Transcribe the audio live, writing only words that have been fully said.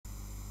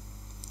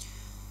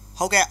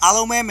ဟုတ်ကဲ့အား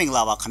လုံးပဲမင်္ဂ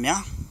လာပါခင်ဗျာ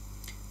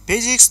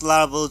Basics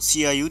level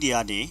CRU တွေက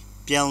နေ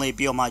ပြန်လည်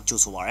ပြီးတော့မှကြို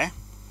ဆိုပါရစေ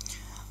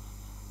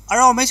အဲ့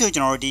တော့မိတ်ဆွေကျွ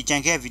န်တော်တို့ဒီကြံ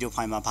ခဲ့ video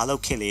file မှာဘာလု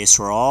ပ်ခဲ့လဲ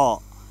ဆိုတော့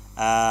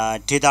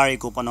data တွေ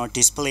ကိုပေါ့နော်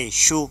display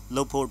show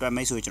လုပ်ဖို့အတွက်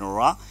မိတ်ဆွေကျွန်တော်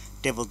တို့က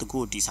table တစ်ခု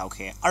ကိုတည်ဆောက်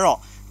ခဲ့အဲ့တော့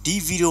ဒီ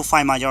video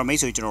file မှာကျွန်တော်မိ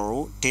တ်ဆွေကျွန်တော်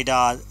တို့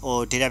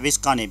database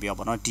ကနေပြီးတော့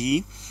ပေါ့နော်ဒီ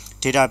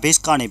database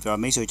ကနေပြီး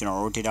တော့မိတ်ဆွေကျွန်တော်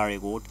တို့ data တွေ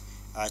ကို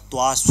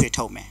တွားဆွဲ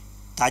ထုတ်မယ်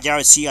ဒါကြ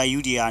တော့ CRU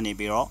တွေကနေ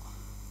ပြီးတော့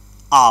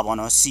R ပေါ့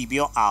နော် C ပြီး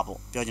တော့ R ပေါ့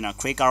ပြောချင်တာ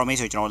create ကတော့မိတ်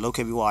ဆွေကျွန်တော်လုပ်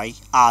ခဲ့ပြီးသွားပြီ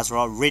R ဆို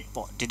တော့ read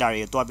ပေါ့ data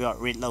တွေတွားပြီးတော့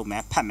read လုပ်မ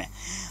ယ်ဖတ်မယ်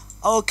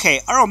Okay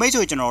အဲ့တော့မိတ်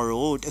ဆွေကျွန်တော်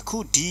တို့အခု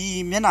ဒီ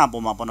မျက်နှာ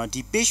ပေါ်မှာပေါ့နော်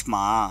ဒီ page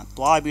မှာ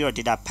တွားပြီးတော့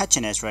data ဖတ်ချ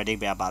င်တယ်ဆိုတဲ့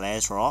data ပါလဲ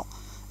ဆိုတော့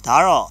ဒါက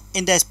တော့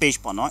index page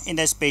ပေါ့နော်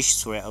index page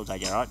ဆိုတဲ့ဥစ္စာ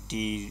ကြတော့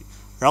ဒီ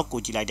row ကို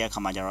ကြည့်လိုက်တဲ့အခါ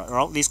မှာကျတော့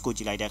row list ကို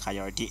ကြည့်လိုက်တဲ့အခါကျ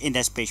တော့ဒီ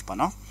index page ပေါ့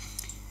နော်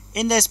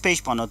index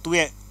page ပေါ့နော်သူ့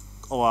ရဲ့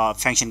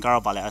function က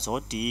တော့ပါလဲအဲ့ဆို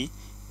ဒီ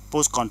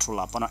post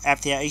controller ပေါ့နော် app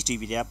ထဲ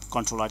HTTP ထဲ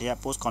controller ထဲ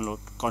post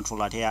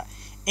controller ထဲ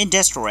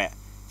index ဆိုတဲ့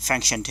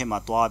function ထဲမှာ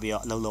တွားပြီး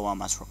တော့အလုပ်လုပ်ရ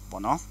မှာဆို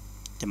ပေါ့နော်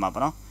ဒီမှာ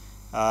ပေါ့နော်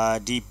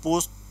ဒီ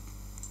post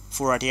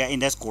folder ထဲ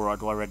index ကို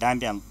တော့ return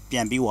ပြ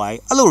န်ပြီးသွားပြီ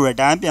အဲ့လို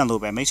return ပြန်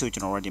လို့ပဲမိတ်ဆွေကျွ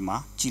န်တော်တို့ဒီမှာ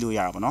ကြည့်လို့ရ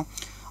တာပေါ့နော်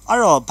အဲ့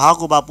တော့ဘာ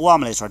ကိုပါပို့ရ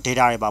မလဲဆိုတော့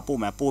data တွေပါပို့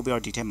မယ်ပို့ပြီး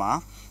တော့ဒီထဲမှာ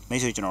မိ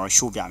တ်ဆွေကျွန်တော်တို့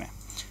show ပြမယ်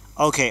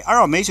Okay အဲ့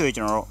တော့မိတ်ဆွေ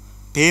ကျွန်တော်တို့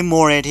ဘေး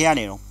model ထဲက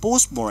နေတော့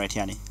post model ထဲ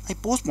ကနေအဲ့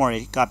post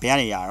model ကဘယ်က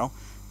နေရတော့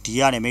ဒီ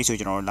ကနေမိတ်ဆွေ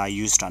ကျွန်တော်တို့လာ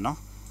use တာနော်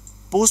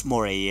post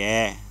model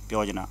ရဲ့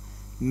ပြောချင်တာ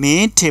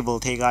main table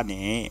ထဲကနေ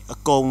အ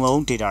ကုန်လုံး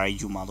data တွေ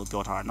ယူမှာလို့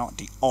ပြောထားတာเนาะ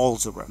ဒီ all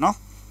ဆိုပြီးတော့เนาะ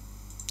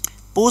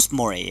post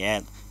model ရဲ့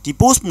ဒီ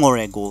post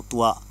model ကို तू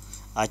က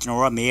ကျွန်တော်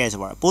တို့ကမေးရဲဆို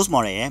ပါတော့ post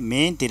model ရဲ့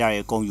main data တွေ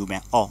အကုန်ယူမ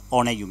ယ်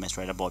all နဲ့ယူမယ်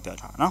ဆိုတဲ့ပေါ်ပြော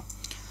ထားတာเนาะ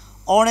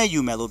all နဲ့ယူ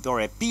မယ်လို့ပြော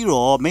ရဲပြီး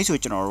တော့မိတ်ဆွေ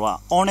ကျွန်တော်တို့က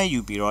all နဲ့ယူ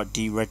ပြီးတော့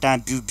ဒီ return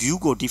view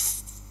ကိုဒီ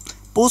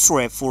post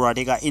folder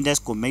တွေက index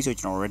ကိုမိတ်ဆွေ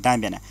ကျွန်တော်တို့ return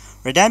ပြန်တယ်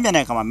return ပြန်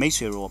တဲ့အခါမှာမိတ်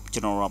ဆွေတို့ကျွ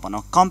န်တော်တို့ကပေါ့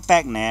နော်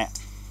compact နဲ့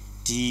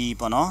ဒီ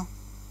ပေါ့နော်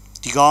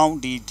ဒီကောင်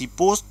ဒီ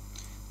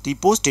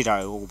post data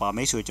တွေကိုပါ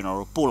မိတ်ဆွေကျွန်တော်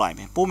တို့ပို့လိုက်မ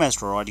ယ်ပို့မယ်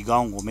ဆိုတော့ဒီကော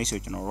င်ကိုမိတ်ဆွေ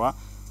ကျွန်တော်တို့က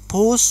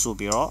post ဆို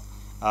ပြီးတော့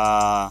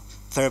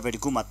variable တ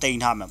ခုမှာတင်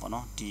ထားမယ်ပေါ့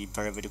နော်ဒီ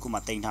variable တခု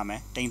မှာတင်ထားမယ်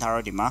တင်ထား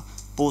တော့ဒီမှာ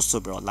post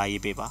ဆိုပြီးတော့လာ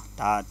ရေးပေးပါ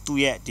ဒါသူ့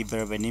ရဲ့ဒီ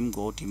variable name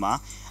ကိုဒီမှာ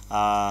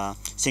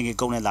single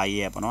quote နဲ့လာ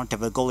ရေးရပေါ့နော်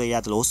double quote လေးရ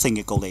တယ်လို့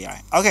single quote လေးရတ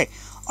ယ် okay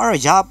အဲ့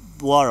တော့ရ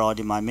ပေါ်တော့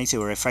ဒီမှာမိတ်ဆွေ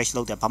refresh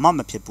လုပ်တယ်ဘာမှ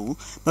မဖြစ်ဘူး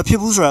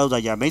ဆိုတော့ဥစ္စာ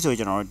ကြမိတ်ဆွေ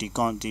ကျွန်တော်တို့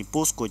ဒီ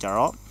post ကိုကြ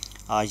တော့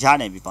ရ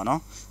နေပြီပေါ့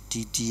နော်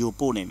ဒီကို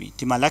ပို့နေပြီ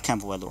ဒီမှာလက်ခံ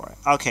ဖို့ပဲလိုရတယ်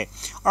okay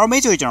အဲ့တော့မိ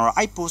တ်ဆွေကျွန်တော်တို့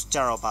i post ကြ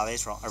တော့ပါလဲ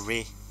ဆိုတော့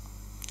array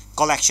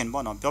collection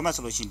ပေါ့နော်ပြောမှ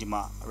ဆိုလို့ရှိရင်ဒီ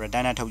မှာ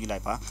return နဲ့ထုတ်ကြည့်လို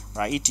က်ပါ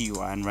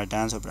return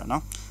return ဆိုပြီးတော့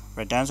နော်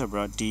return ဆိုပြီး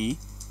တော့ဒီ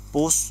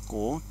post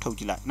ကိုထုတ်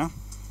ကြည့်လိုက်နော်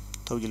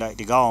ထုတ်ကြည့်လိုက်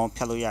ဒီကောင်ဖြ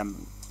တ်လို့ရ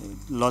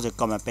logic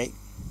comment page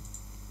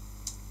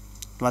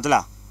ဒီမှာတ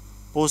လား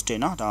post တယ်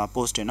နော်ဒါ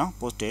post တယ်နော်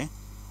post တယ်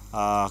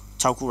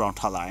6ခုတောင်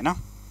ထွက်လာရယ်နော်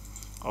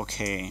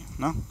okay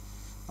နော်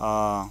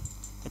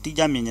အတိအ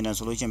ကျမြင်နေတယ်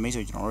ဆိုလို့ရှိရင်မိတ်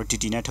ဆွေကျွန်တော်တို့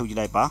dt နဲ့ထုတ်ကြည့်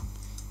လိုက်ပါ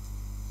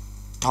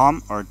tom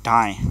or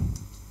die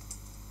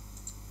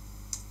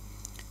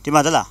ဒီ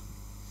မှာတလား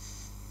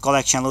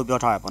collection လို့ပြော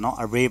ထားရပေါ့နော်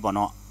array ပေါ့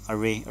နော်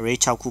array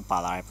 6ခုပါ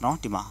လာတယ်ပေါ့နော်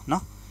ဒီမှာ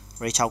နော်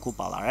array 6ခု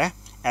ပါလာတယ်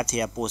app ထဲ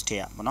post ထဲ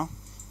ပေါ့နော်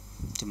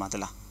ဒီမှာတ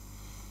လား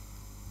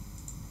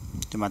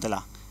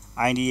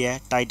id ရယ်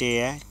title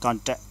ရယ်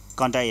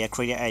contact ရယ်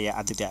create ရယ်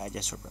update ရ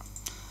ယ်ဆိုပြီးတော့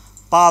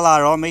ပါလာ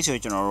တော့မိတ်ဆွေ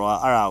ကျွန်တော်တို့က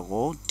အဲ့ဒါ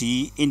ကိုဒီ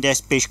index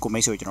page ကိုမိ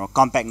တ်ဆွေကျွန်တော်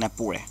compact နဲ့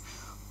ပို့တယ်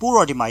ပို့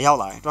တော့ဒီမှာရောက်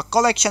လာတယ်သူက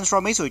collection ဆို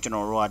တော့မိတ်ဆွေကျွန်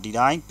တော်တို့ကဒီ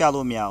တိုင်းပြ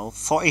လို့မရဘူး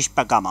for each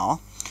pack ကမှာရော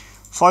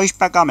for each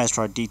pack ကမယ်ဆို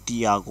တော့ဒီ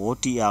tr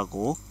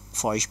ကို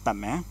for each pack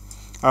မယ်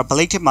အဲ့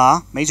blade ထဲမှာ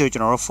မိတ်ဆွေကျွ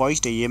န်တော်တို့ for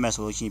each တွေရေးမယ်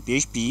ဆိုလို့ရှိရင်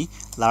php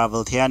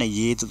laravel ထဲကနေ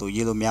ရေး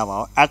လို့မရပါ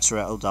ဘူး add ဆို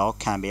တဲ့ဥစ္စာကို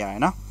ခံပေးရတ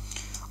ယ်နော်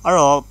အဲ့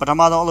တော့ပထ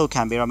မဆုံးအလုပ်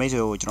ခံပေးတော့မိတ်ဆွေ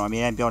ကိုကျွန်တော်အ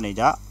များကြီးပြောနေ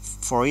ကြ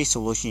for each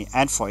ဆိုလို့ရှိရင်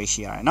and for each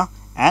ရတယ်နော်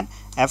and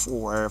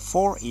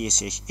for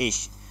each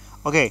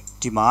okay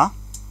ဒီမှာ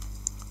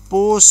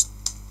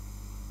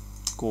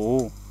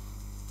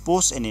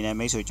post အနေနဲ့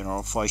မိတ်ဆွေကျွန်တော်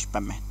တို့ for each ပ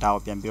တ်မယ်ဒါ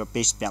ကိုပြန်ပြီးတော့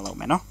page ပြန်လုပ်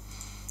မယ်နော်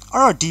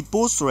အဲ့တော့ဒီ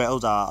post ဆိုတဲ့ဥ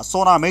စ္စာအ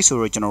စောနာမိတ်ဆွေ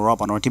တို့ကျွန်တော်တို့က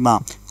ပေါ့နော်ဒီမှာ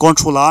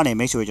controller နဲ့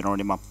မိတ်ဆွေကျွန်တော်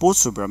တို့ဒီမှာ post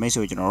ဆိုပြီးတော့မိတ်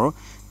ဆွေကျွန်တော်တို့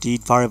ဒီ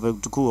variable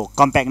တခုကို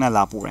compact နဲ့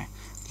လာပို့တယ်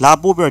လာ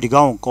ပို့ပြီးတော့ဒီ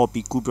ကောင်ကို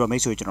copy ကူးပြီးတော့မိ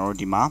တ်ဆွေကျွန်တော်တို့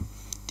ဒီမှာ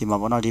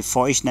ပေါ့နော်ဒီ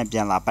for each နဲ့ပြ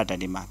န်လာပတ်တယ်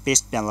ဒီမှာ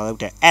paste ပြန်လာလုပ်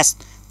တယ် s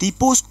ဒီ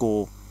post ကို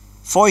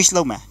for each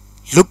လုပ်မယ်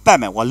loop ပတ်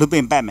မယ်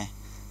looping ပတ်မယ်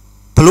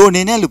ဘယ်လိုအ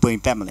နေနဲ့ looping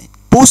ပတ်မလဲ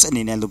post အ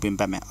နေနဲ့ looping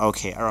ပတ်မယ်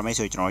okay အဲ့တော့မိတ်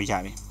ဆွေကျွန်တော်ရ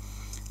ပြီ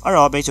အဲ့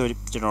တော့မိတ်ဆွေ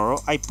ကျွန်တော်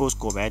တို့ i post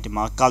ကိုပဲဒီ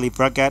မှာ curly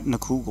bracket နှ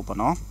စ်ခုကိုပေါ့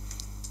နော်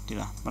ဒီ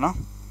လားပေါ့နော်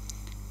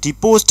ဒီ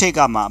post ထိတ်က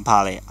မှဘာ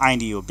လဲ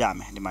id ကိုပြ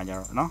မယ်ဒီမှာကျ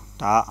တော့နော်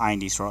ဒါက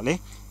id ဆိုတော့လေ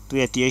သူ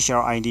ရဲ့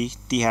thr id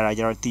t header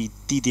ကျတော့ t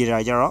data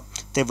ကျတော့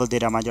table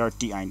data မှာကျတော့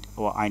t id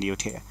ဟို id ကို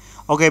ထည့်တယ်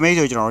okay မိတ်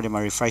ဆွေကျွန်တော်တို့ဒီ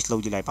မှာ refresh လု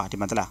ပ်ကြည့်လိုက်ပါဒီ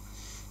မှာတလား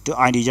သူ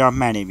id ကျတော့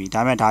မှန်နေပြီဒါ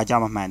ပေမဲ့ဒါကြ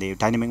မမှန်သေးဘူး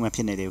dynamic မဖြ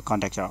စ်နေသေးဘူး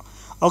contact ကျတော့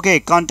okay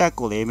contact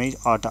ကိုလေမိတ်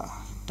ဒါက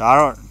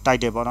တော့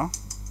title ပေါ့နော်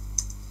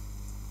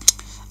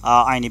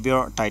id ပြီး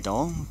တော့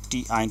title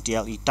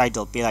title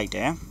title ပေးလိုက်တ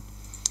ယ်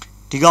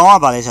ဒီကောင်က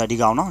ဘာလဲဆိုတော့ဒီ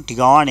ကောင်နော်ဒီ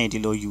ကောင်ကနေဒီ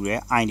လိုယူတယ်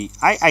id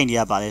id က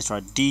ဘာလဲဆို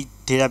တော့ဒီ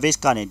database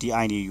ကနေဒီ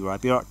id ယူတာ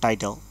ပြီးတော့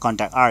title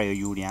contact အားရ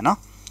ယူနေရနော်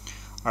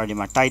အဲ့ဒီ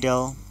မှာ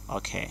title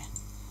okay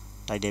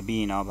title ပြီး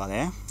ရင်တော့ဗာ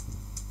လဲ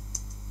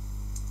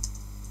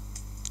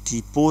ဒီ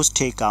post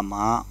ထိပ်က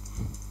မှာ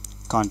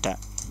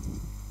contact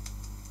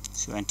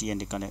so anti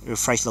contact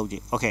refresh လုပ်ကြ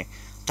ည့် okay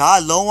ဒါက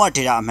လုံးဝ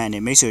data အမှန်နေ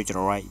မိတ်ဆွေကျွန်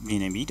တော် right မြ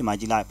င်နေပြီဒီမှာ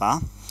ကြည့်လိုက်ပါ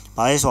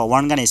ဘာလဲဆိုတော့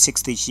1ကနေ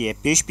60ရှိရ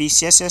PHP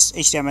CSS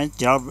HTML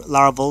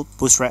Laravel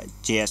Bootstrap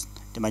JS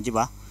ဒီမှာကြည့်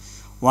ပါ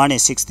1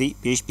 is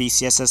 60 PHP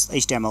CSS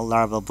HTML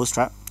Laravel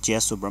Bootstrap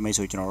JS ဆိုပြီးမိတ်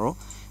ဆွေကျွန်တော်တို့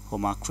ဟို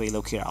မှာ create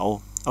လုပ်ခဲ့တာ哦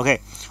okay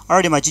အဲ့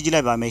တော့ဒီမှာကြည့်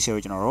လိုက်ပါမိတ်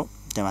ဆွေကျွန်တော်တို့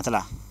ဒီမှာတက်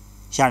လား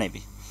ရနေ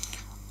ပြီ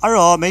အဲ့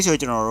တော့မိတ်ဆွေ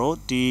ကျွန်တော်တို့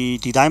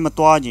ဒီတိုင်းမ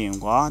သွားခြင်း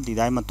ကွာဒီ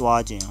တိုင်းမ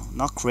သွားခြင်းเ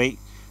นาะ create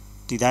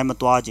ဒီတိုင်းမ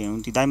သွားခြင်း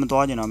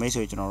တော့မိတ်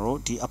ဆွေကျွန်တော်တို့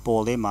ဒီအ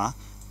ပေါ်လေးမှာ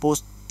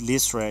post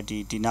list ready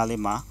ဒီနား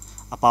လေးမှာ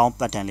အပေါင်း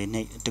pattern လေး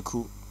နှိပ်တစ်ခု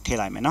ထည့်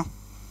လိုက်မယ်เนาะ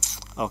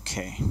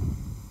okay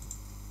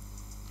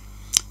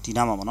ဒီ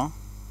နားမှာပေါ့နော်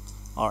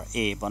or a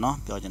ပေါ့နော်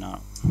ပြောချင်တာ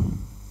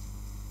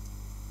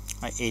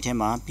အဲ့ a ထဲ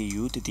မှာ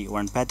pu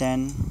tt1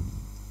 pattern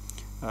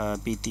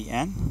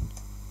ptn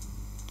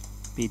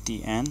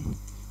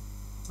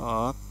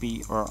pri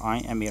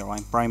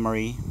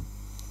primary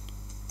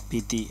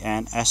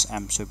ptn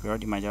sm ဆိုပြီးတော့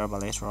ဒီမှာကျတော့ဗာ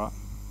လဲဆိုတော့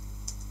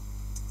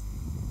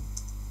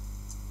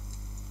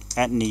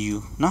add new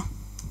เนาะ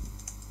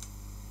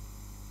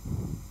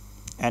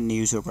add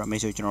new ဆိုပြီးတော့မိ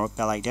တ်ဆွေကျွန်တော်တို့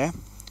ပြလိုက်တယ်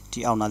ဒီ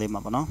အောက်နားလေး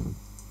မှာပေါ့နော်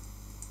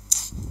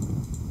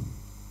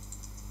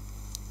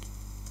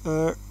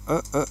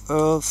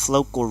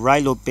float ကို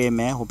right လို့ပေးမ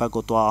ယ်ဟိုဘက်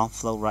ကိုတွားအောင်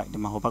float right ဒီ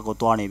မှာဟိုဘက်ကို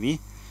တွားနေပြီ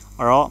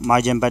အဲ့တော့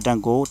margin button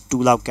ကို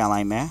2လောက်ကန်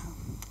လိုက်မယ်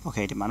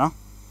okay ဒီမှာเนาะ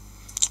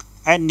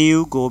add new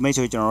ကိုမိတ်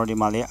ဆွေကျွန်တော်တို့ဒီ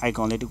မှာလေး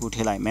icon လေးတစ်ခုထ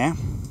ည့်လိုက်မယ်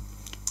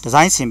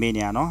design ဆင်ပေး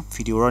နေရเนาะ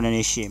video တော့နည်းန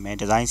ည်းရှင်းမယ်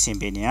design ဆင်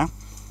ပေးနေရ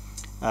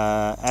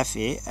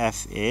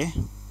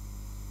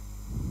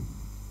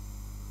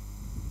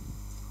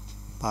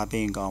fa ဘာ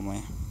ပေးရင်ကောင်းမလဲ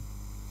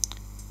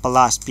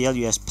plus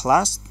plus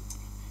plus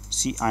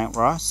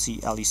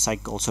CLE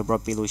cycle ဆို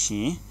ပြီးပေးလို့ရှိ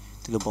ရင်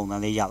ဒီလိုပုံစံ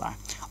လေးရလာ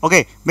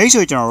okay မိတ်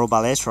ဆွေကျွန်တော်တို့ဗာ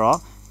လဲဆိုတော့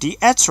ဒီ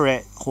add ဆိုတဲ့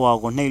ဟိုဟာ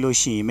ကိုနှိပ်လို့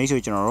ရှိရင်မိတ်ဆွေ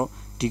ကျွန်တော်တို့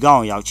ဒီကောင်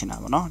ကိုရောက်ချင်တာ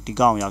ပေါ့နော်ဒီ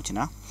ကောင်ကိုရောက်ချင်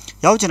တော့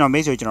မိ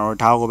တ်ဆွေကျွန်တော်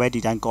တို့ဒါကိုပဲဒီ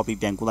တိုင်း copy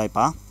ပြန်ကူးလိုက်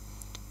ပါ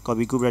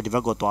copy ကူးပြီးတော့ဒီဘ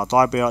က်ကို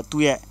သွားပြီးတော့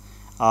သူ့ရဲ့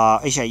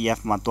HIF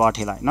မှာတွားထ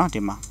ည့်လိုက်เนาะဒီ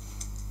မှာ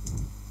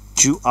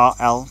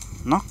URL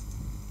เนาะ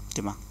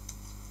ဒီမှာ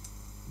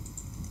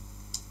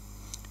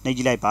နှိပ်ကြ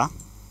ည့်လိုက်ပါ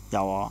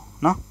ရောက်အောင်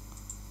เนาะ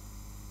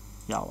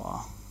ရောက်အော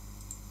င်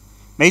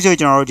မိတ်ဆွေ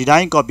ကျွန်တော်တို့ဒီတို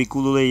င်း copy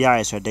ကူးလို့ရ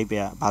ရဲဆိုတဲ့ date ပဲ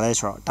ဗာလဲ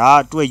ဆိုတော့ဒါက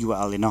သူ့ရဲ့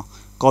URL လေးเนาะ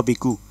copy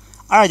ကူး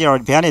အဲ့ဒါကျတော့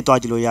ဘယ်ကနေတွား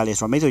ကြည့်လို့ရလဲ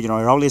ဆိုတော့မိတ်ဆွေကျွန်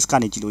တော် route list က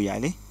နေကြည့်လို့ရတယ်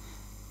လေ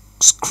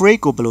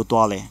create ကိုဘယ်လို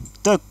တွားလဲ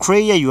သူ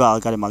create ရဲ့ URL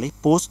ကဒီမှာလေ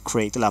post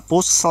create တလား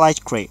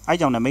post/create အဲ့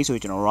ကြောင့်လည်းမိတ်ဆွေ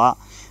ကျွန်တော်တို့က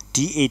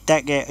DA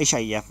tag ရဲ့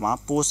HIF မှာ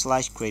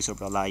post/create ဆို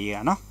ပြီးတော့လာရေးရ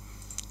နော်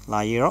လာ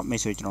ရေးတော့မိ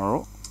တ်ဆွေကျွန်တော်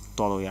တို့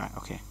တွားလို့ရတယ်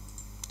okay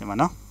ဒီမှာ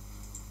နော်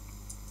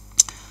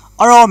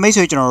အဲ့တော့မိတ်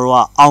ဆွေကျွန်တော်တို့က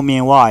အောင်မြ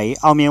င်ဝါး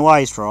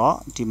ဆိုတော့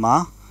ဒီမှာ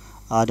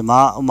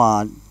ဥမာ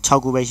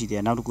6ခုပဲရှိတ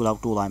ယ်နောက်တစ်ခုလောက်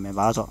တိုးလိုက်မယ်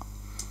ဗာဆို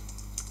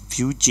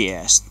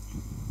Vue.js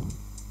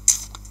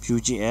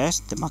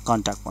ဒီမှာ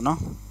contact ပေါ့နော်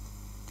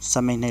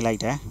submit နှိပ်လို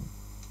က်တယ်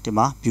ဒီ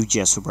မှာ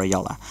Vue.js ဆိုပြီး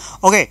ရောက်လာ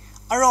okay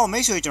အဲ့တော့မိ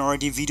တ်ဆွေကျွန်တော်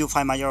တို့ဒီ video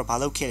file မှာကျတော့ဘာ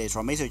လုပ်ခဲ့လဲဆို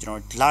တော့မိတ်ဆွေကျွန်တော်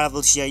တို့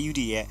Laravel CRUD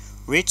ရဲ့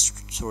rich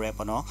ဆိုရဲ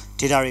ပေါ့နော်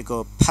data တွေကို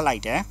ဖတ်လို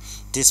က်တယ်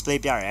display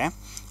ပြရတယ်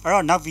အဲ့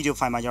တော့နောက် video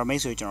file မှာကျတော့မိ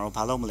တ်ဆွေကျွန်တော်တို့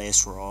ဘာလုပ်မလဲ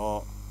ဆိုတော့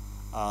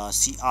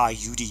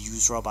CRUD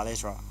use ဆိုတော့ဘာလဲ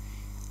ဆိုတော့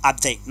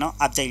update เนาะ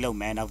update လုပ်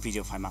မယ်နောက်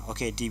video file မှာ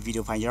okay ဒီ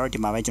video file ကျတော့ဒီ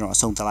မှာပဲကျွန်တော်အ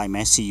ဆုံးသတ်လိုက်မ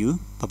ယ် see you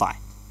bye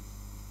bye